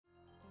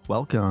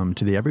Welcome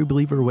to the Every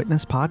Believer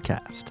Witness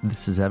podcast.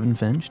 This is Evan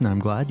Finch, and I'm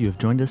glad you have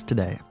joined us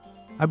today.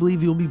 I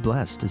believe you'll be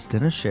blessed as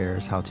Dennis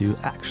shares how to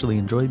actually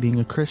enjoy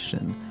being a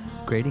Christian,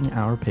 grading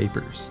our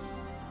papers.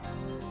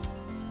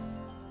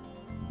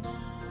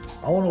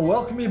 I want to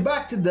welcome you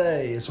back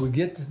today as we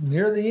get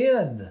near the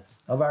end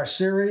of our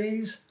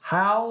series,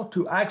 How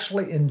to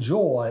Actually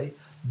Enjoy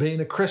Being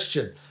a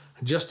Christian.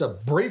 Just a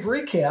brief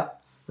recap.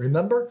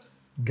 Remember,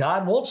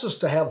 God wants us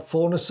to have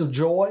fullness of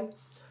joy,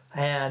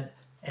 and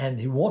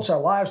He wants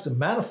our lives to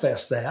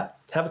manifest that,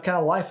 have a kind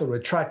of life that would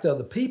attract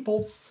other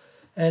people.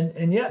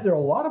 And yet there are a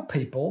lot of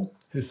people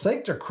who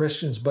think they're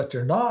Christians, but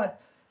they're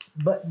not.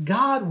 But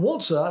God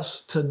wants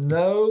us to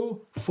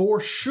know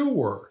for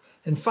sure.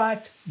 In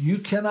fact, I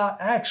cannot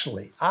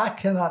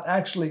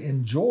actually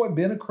enjoy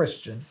being a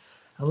Christian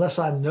unless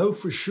I know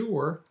for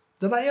sure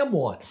that I am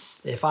one.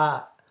 If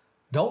I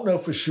don't know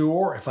for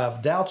sure, if I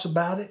have doubts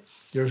about it,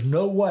 there's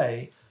no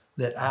way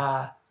that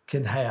I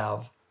can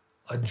have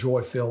a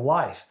joy-filled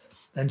life.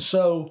 And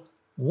so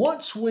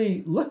once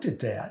we looked at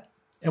that,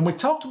 and we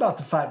talked about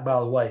the fact, by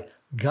the way,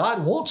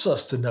 God wants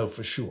us to know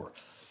for sure.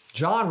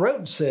 John wrote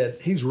and said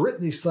He's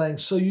written these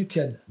things so you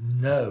can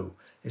know.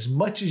 As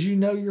much as you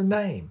know your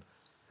name,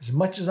 as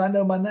much as I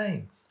know my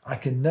name, I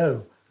can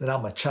know that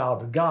I'm a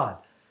child of God.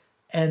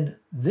 And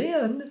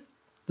then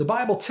the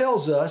Bible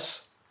tells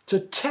us to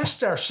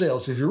test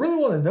ourselves. If you really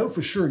want to know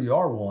for sure you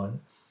are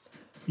one,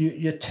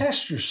 you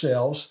test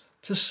yourselves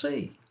to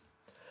see.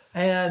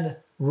 And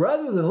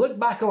rather than look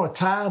back on a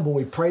time when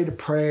we prayed a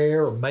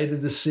prayer or made a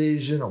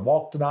decision or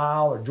walked an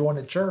aisle or joined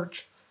a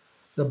church,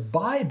 the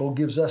Bible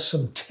gives us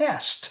some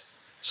tests,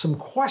 some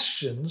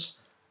questions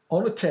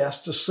on a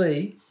test to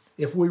see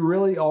if we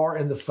really are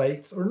in the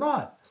faith or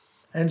not.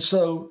 And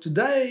so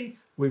today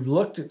we've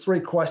looked at 3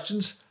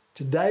 questions.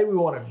 Today we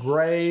want to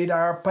grade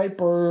our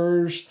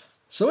papers.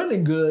 So isn't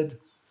it good?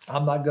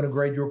 I'm not going to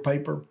grade your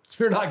paper.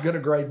 You're not going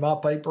to grade my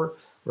paper.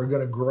 We're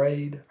going to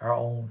grade our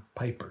own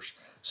papers.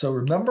 So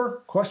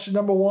remember, question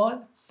number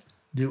 1,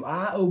 do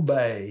I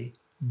obey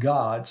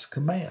God's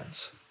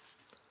commands?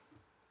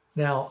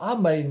 Now, I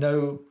may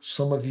know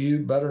some of you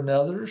better than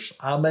others.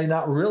 I may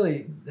not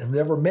really have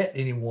never met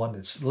anyone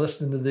that's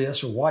listening to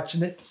this or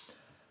watching it.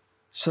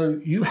 So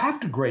you have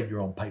to grade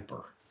your own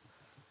paper.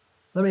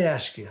 Let me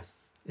ask you,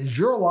 is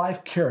your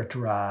life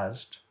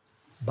characterized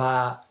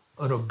by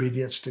an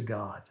obedience to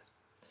God?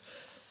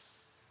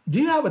 Do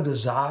you have a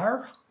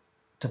desire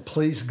to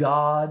please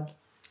God?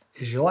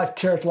 Is your life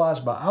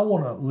characterized by, I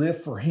want to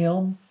live for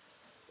Him?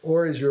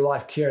 Or is your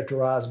life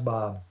characterized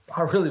by,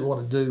 I really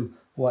want to do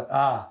what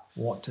I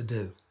want to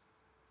do?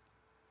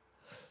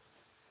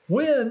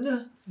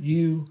 When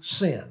you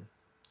sin,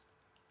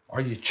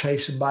 are you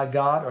chastened by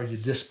God? Are you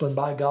disciplined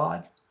by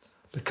God?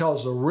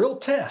 Because the real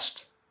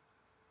test,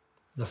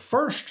 the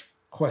first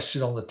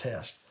question on the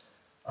test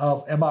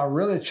of am I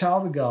really a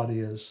child of God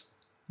is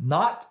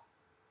not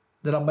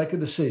that I make a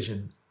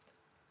decision,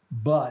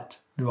 but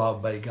do I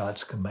obey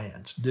God's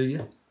commands? Do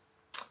you?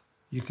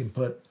 You can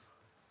put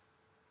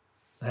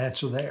the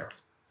answer there.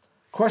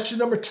 Question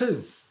number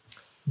 2,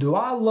 do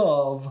I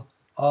love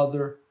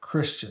other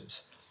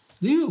Christians?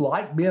 Do you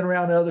like being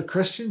around other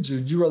Christians, or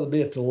would you rather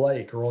be at the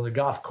lake or on the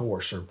golf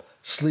course or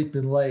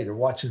sleeping late or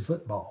watching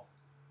football?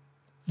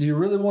 Do you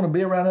really want to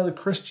be around other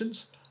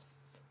Christians?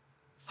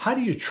 How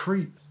do you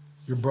treat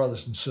your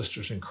brothers and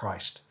sisters in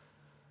Christ?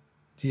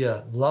 Do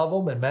you love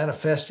them and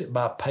manifest it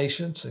by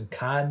patience and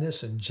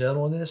kindness and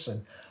gentleness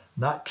and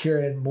not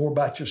caring more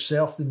about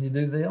yourself than you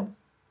do them?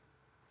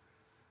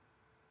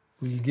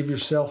 Will you give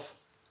yourself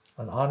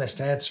an honest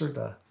answer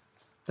to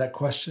that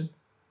question?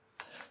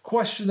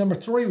 Question number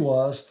 3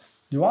 was,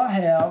 do I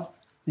have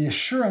the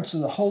assurance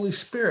of the Holy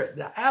Spirit,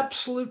 the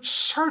absolute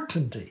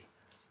certainty,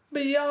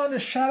 beyond a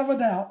shadow of a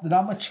doubt, that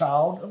I'm a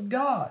child of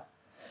God?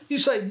 You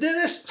say,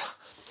 Dennis,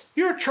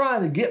 you're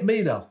trying to get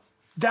me to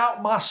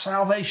doubt my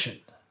salvation.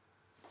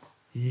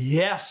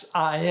 Yes,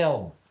 I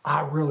am.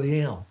 I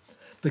really am.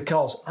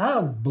 Because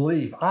I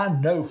believe, I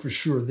know for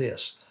sure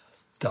this,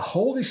 the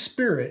Holy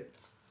Spirit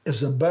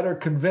is a better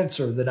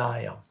convincer than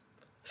I am.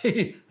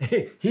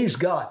 He's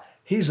God.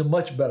 He's a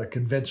much better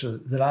convincer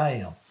than I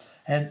am.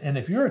 And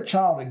if you're a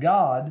child of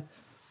God,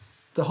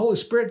 the Holy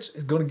Spirit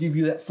is going to give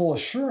you that full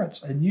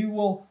assurance and you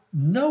will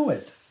know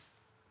it.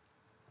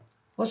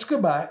 Let's go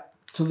back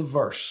to the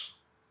verse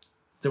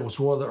that was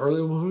one of the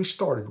early ones we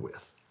started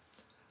with.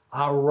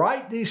 I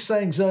write these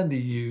things unto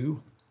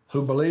you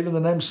who believe in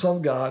the name of the Son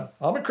of God.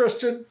 I'm a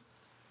Christian,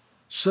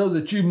 so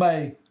that you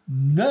may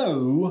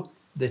know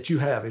that you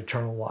have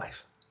eternal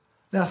life.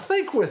 Now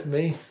think with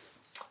me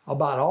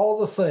about all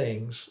the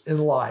things in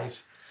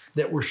life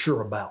that we're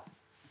sure about.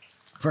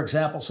 For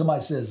example,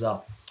 somebody says,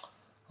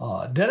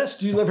 Dennis,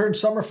 do you live here in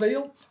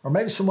Summerfield? Or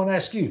maybe someone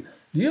asks you,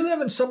 do you live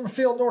in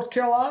Summerfield, North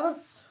Carolina?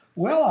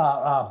 Well,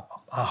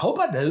 I hope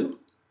I do.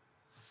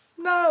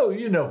 No,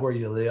 you know where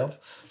you live.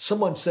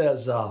 Someone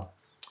says,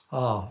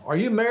 are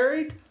you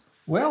married?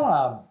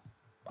 Well,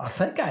 I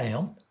think I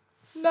am.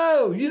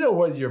 No, you know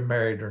whether you're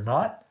married or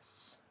not.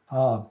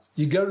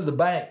 You go to the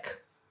bank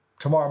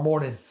tomorrow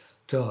morning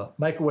to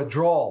make a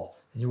withdrawal.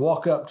 And you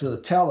walk up to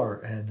the teller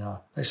and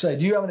they say,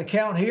 "Do you have an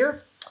account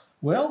here?"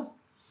 "Well,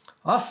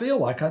 I feel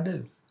like I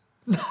do."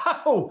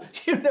 No,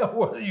 you know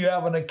whether you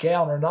have an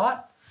account or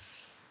not.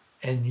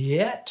 And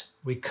yet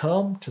we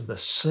come to the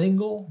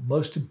single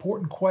most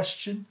important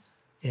question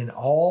in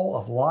all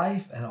of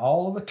life and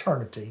all of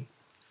eternity.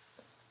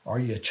 Are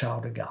you a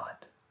child of God?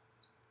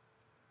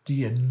 Do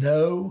you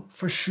know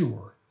for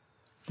sure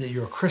that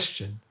you're a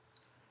Christian?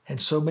 And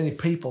so many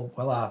people,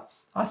 "Well,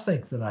 I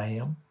think that I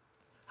am.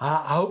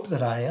 I hope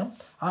that I am.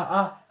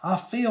 I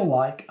feel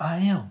like I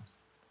am."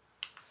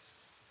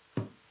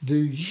 Do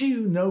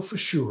you know for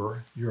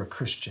sure you're a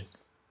Christian?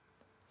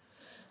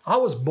 I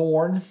was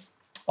born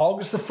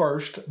August the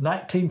 1st,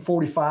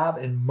 1945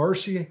 in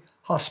Mercy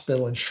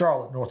Hospital in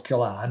Charlotte, North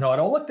Carolina. I know I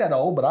don't look that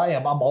old, but I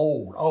am. I'm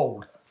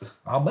old.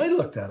 I may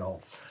look that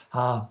old.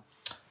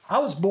 I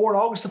was born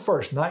August the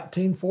 1st,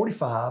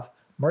 1945,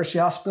 Mercy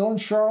Hospital in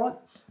Charlotte.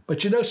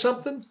 But you know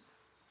something?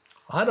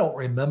 I don't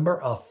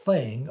remember a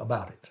thing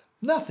about it.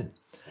 Nothing.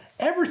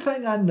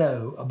 Everything I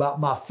know about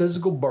my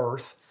physical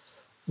birth,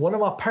 one of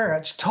my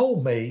parents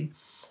told me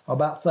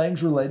about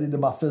things related to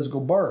my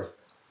physical birth.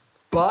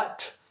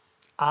 But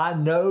I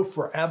know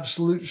for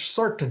absolute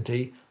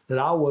certainty that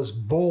I was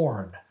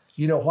born.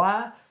 You know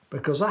why?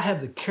 Because I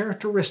have the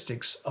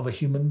characteristics of a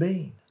human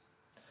being.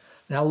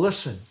 Now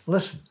listen.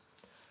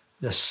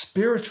 The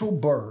spiritual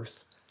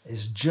birth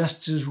is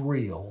just as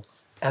real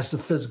as the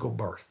physical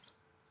birth.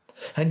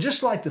 And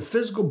just like the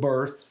physical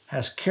birth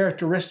has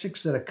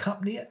characteristics that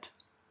accompany it,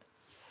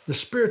 the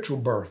spiritual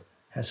birth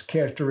has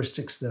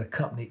characteristics that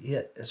accompany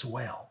it as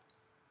well.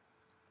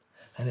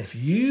 And if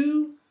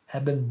you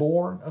have been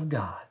born of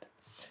God,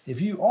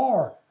 if you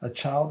are a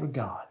child of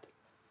God,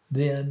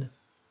 then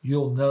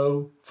you'll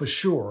know for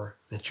sure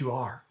that you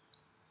are.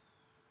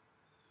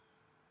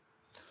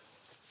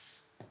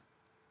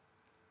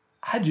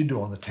 How'd you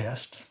do on the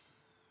test?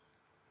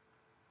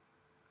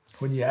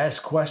 When you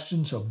ask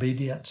questions,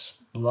 obedience,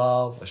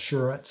 love,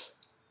 assurance.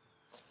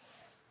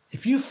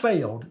 If you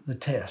failed the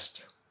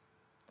test,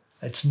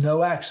 it's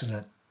no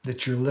accident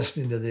that you're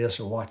listening to this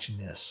or watching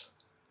this.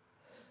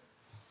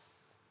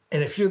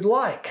 And if you'd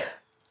like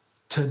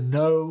to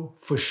know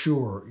for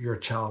sure you're a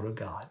child of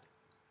God,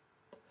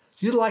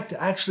 you'd like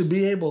to actually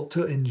be able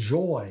to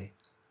enjoy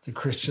the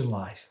Christian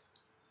life,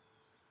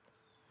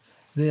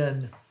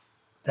 then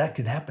that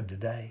can happen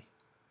today.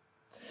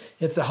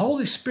 If the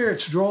Holy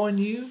Spirit's drawing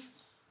you,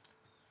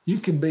 you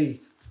can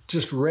be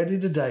just ready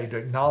today to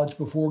acknowledge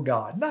before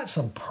God, not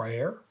some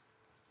prayer,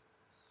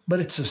 but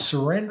it's a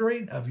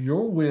surrendering of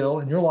your will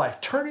and your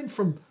life, turning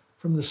from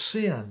the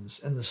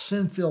sins and the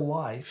sin-filled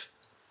life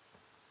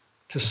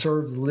to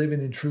serve the living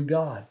and true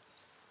God,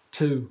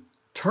 to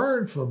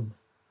turn from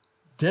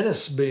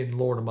Dennis being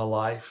Lord of my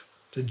life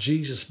to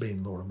Jesus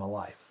being Lord of my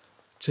life,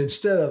 to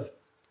instead of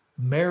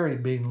Mary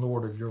being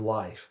Lord of your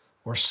life,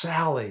 or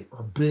Sally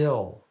or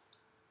Bill,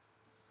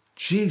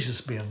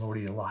 Jesus being Lord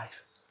of your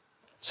life.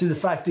 See, the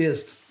fact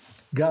is,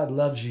 God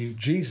loves you.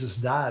 Jesus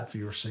died for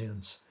your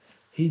sins.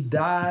 He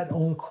died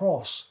on the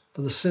cross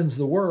for the sins of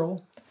the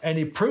world, and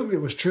he proved it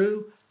was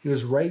true. He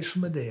was raised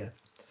from the dead.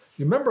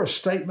 You remember a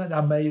statement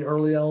I made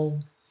early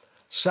on?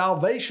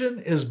 Salvation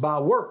is by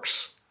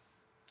works,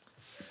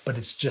 but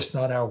it's just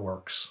not our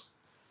works.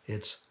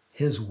 It's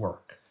his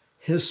work,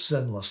 his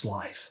sinless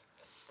life,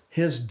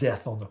 his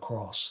death on the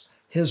cross,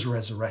 his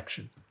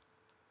resurrection.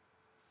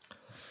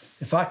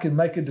 If I could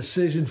make a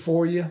decision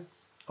for you,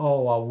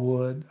 oh, I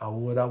would.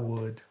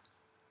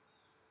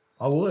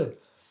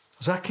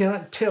 Because I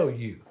cannot tell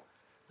you.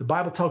 The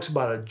Bible talks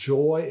about a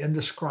joy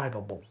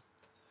indescribable.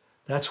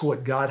 That's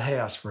what God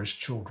has for his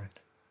children.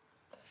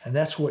 And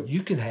that's what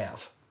you can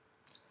have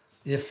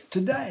if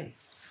today,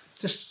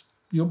 just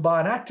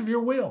by an act of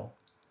your will.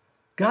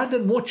 God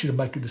doesn't want you to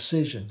make a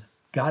decision.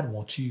 God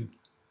wants you.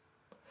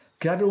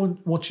 God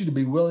wants you to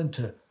be willing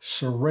to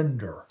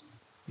surrender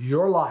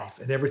your life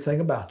and everything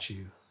about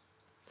you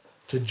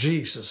to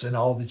Jesus and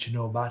all that you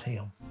know about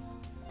him.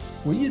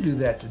 Will you do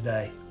that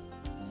today?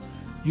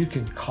 You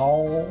can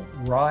call,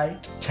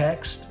 write,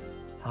 text.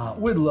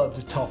 We'd love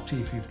to talk to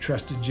you if you've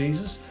trusted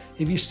Jesus.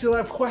 If you still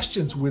have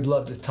questions, we'd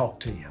love to talk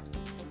to you.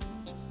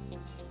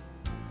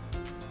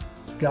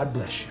 God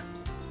bless you.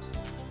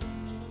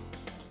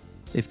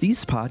 If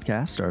these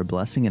podcasts are a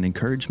blessing and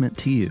encouragement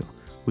to you,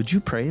 would you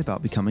pray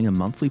about becoming a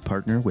monthly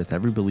partner with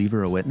Every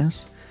Believer a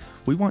Witness?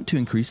 We want to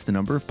increase the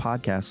number of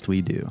podcasts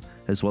we do,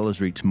 as well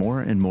as reach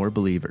more and more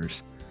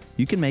believers.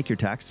 You can make your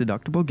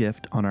tax-deductible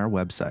gift on our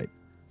website.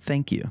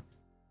 Thank you.